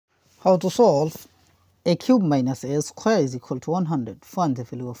How to solve a cube minus a square is equal to 100. Find the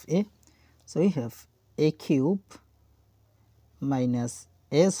value of a. So we have a cube minus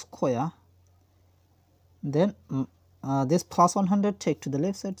a square, then this plus 100 take to the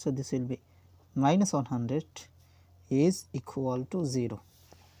left side, so this will be minus 100 is equal to 0.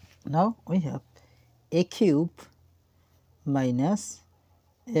 Now we have a cube minus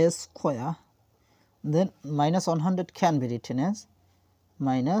a square, then minus 100 can be written as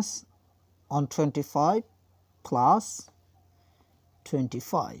minus 125 plus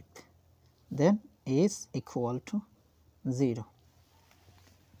 25, then is equal to 0.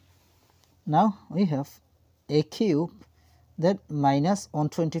 Now we have a cube, that minus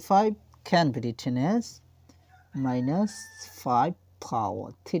 125 can be written as minus 5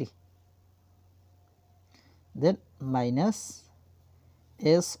 power 3, then minus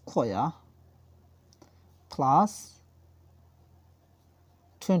a square plus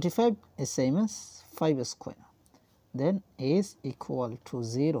 25 is same as 5 square, then is equal to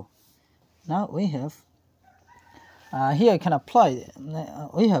 0. Now we have here I can apply,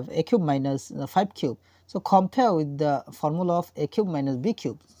 we have a cube minus 5 cube. So compare with the formula of a cube minus b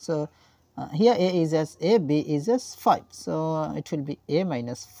cube. So here a is as a, b is as 5. So it will be a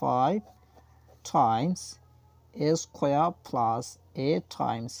minus 5 times a square plus a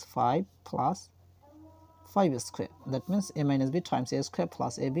times 5 plus 5 square. That means a minus b times a square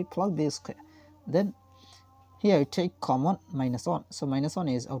plus ab plus b square. Then here I take common minus 1. So minus 1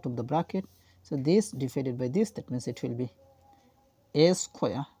 is out of the bracket. So this divided by this, that means it will be a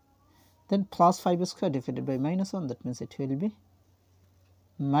square, then plus 5 square divided by minus 1, that means it will be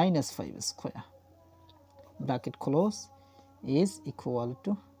minus 5 square. Bracket close is equal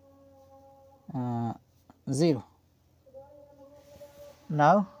to 0.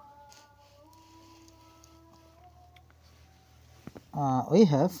 Now we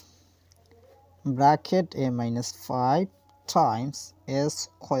have bracket a minus 5 times a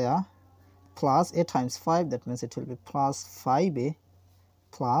square plus a times 5, that means it will be plus 5a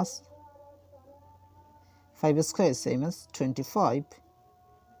plus 5 square is same as 25,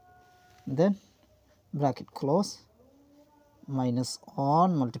 then bracket close minus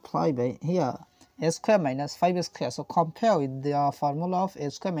 1 multiply by here a square minus 5 square. So compare with the formula of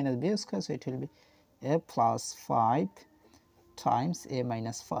a square minus b square, so it will be a plus 5 times a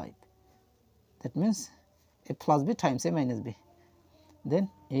minus 5, that means a plus b times a minus b, then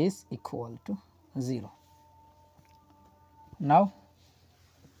is equal to 0. Now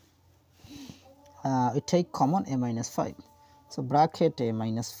we take common a minus 5. So bracket a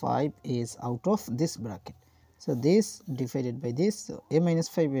minus 5 is out of this bracket. So this divided by this, so a minus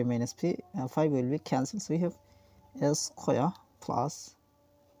 5 a minus 5 will be cancelled. So we have a square plus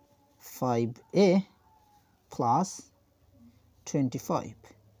 5a plus 25,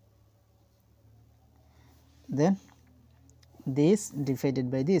 then this divided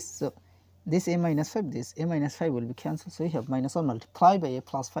by this, so this a minus 5, this a minus 5 will be cancelled. So we have minus 1 multiplied by a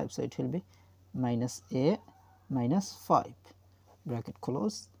plus 5, so it will be minus a minus 5, bracket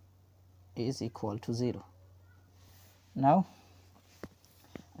close is equal to 0. Now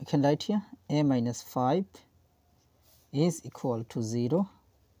I can write here a minus 5 is equal to 0,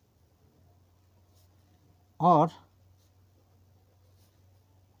 or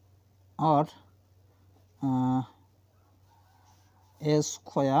a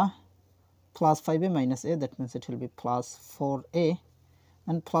square plus 5a minus a, that means it will be plus 4a,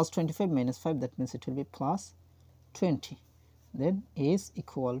 and plus 25 minus 5, that means it will be plus 20, then is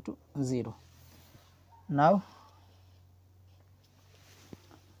equal to 0. Now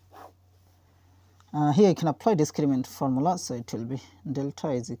here I can apply discriminant formula, so it will be delta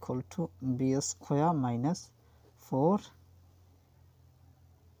is equal to b square minus 4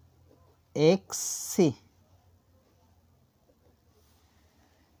 xc.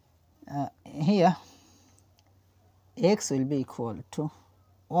 Here x will be equal to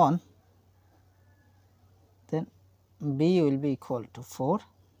 1, then b will be equal to 4,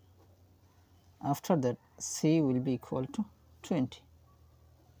 after that c will be equal to 20.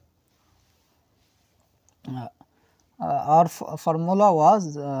 Our formula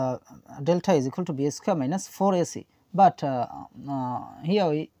was delta is equal to b square minus 4ac, but here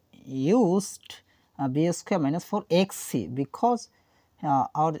we used b square minus 4xc because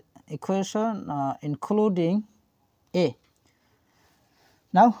our equation including a.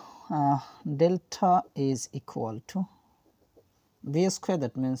 Now delta is equal to b square,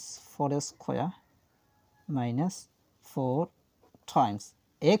 that means 4a square minus 4 times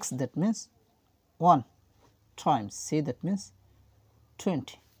x, that means 1, times c, that means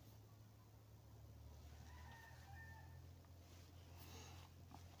 20.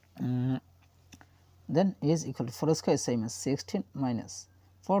 Then a is equal to 4 square is same as 16 minus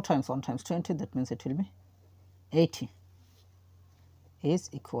 4 times 1 times 20, that means it will be 80 is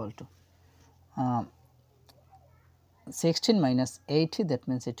equal to 16 minus 80, that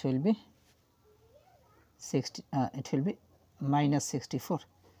means it will be minus 64.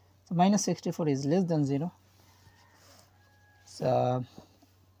 So minus 64 is less than 0. So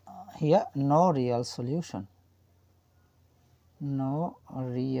here no real solution, no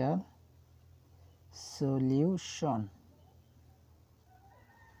real solution.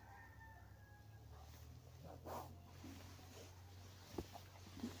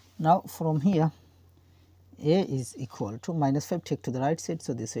 Now from here a is equal to minus 5, take to the right side,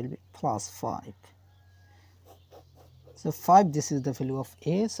 so this will be plus 5. So 5, this is the value of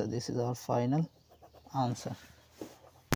a, so this is our final answer.